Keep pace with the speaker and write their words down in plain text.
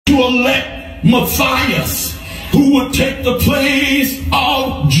to elect Matthias, who would take the place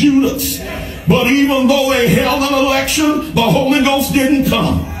of Judas. But even though they held an election, the Holy Ghost didn't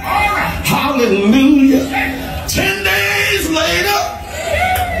come. Hallelujah. 10 days later,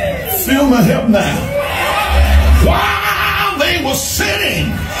 feel my help now. While they were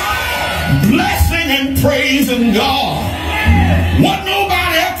sitting, blessing and praising God, wasn't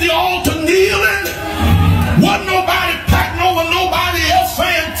nobody at the altar kneeling, wasn't nobody patting over nobody else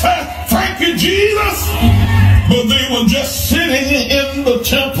saying, thank you, Jesus. But they were just sitting in the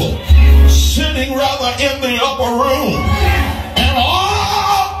temple, sitting rather in the upper room. And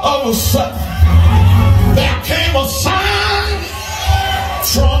all of a sudden, there came a sound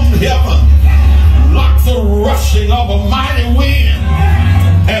from heaven, like the rushing of a mighty wind.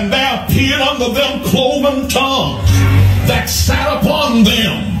 And there appeared unto them cloven tongues that sat upon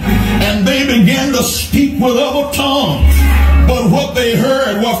them. And they began to speak with other tongues. But what they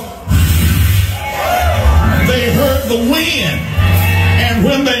heard was, they heard the wind. And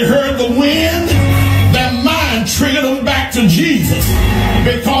when they heard the wind, their mind triggered them back to Jesus.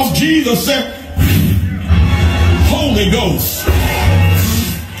 Because Jesus said, Holy Ghost,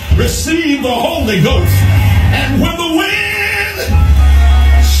 receive the Holy Ghost. And when the wind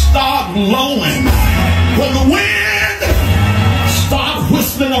started blowing, when the wind started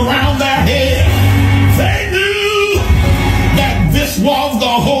whistling around their head, they knew that this was the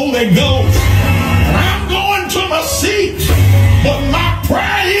Holy Ghost. I'm going to my seat, but my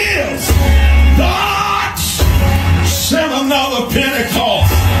prayer is, God, send another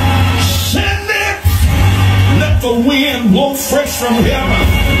Pentecost. Send it. Let the wind blow fresh from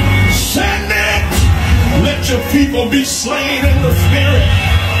heaven. Send it. Let your people be slain in the spirit.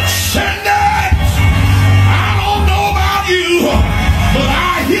 Send it.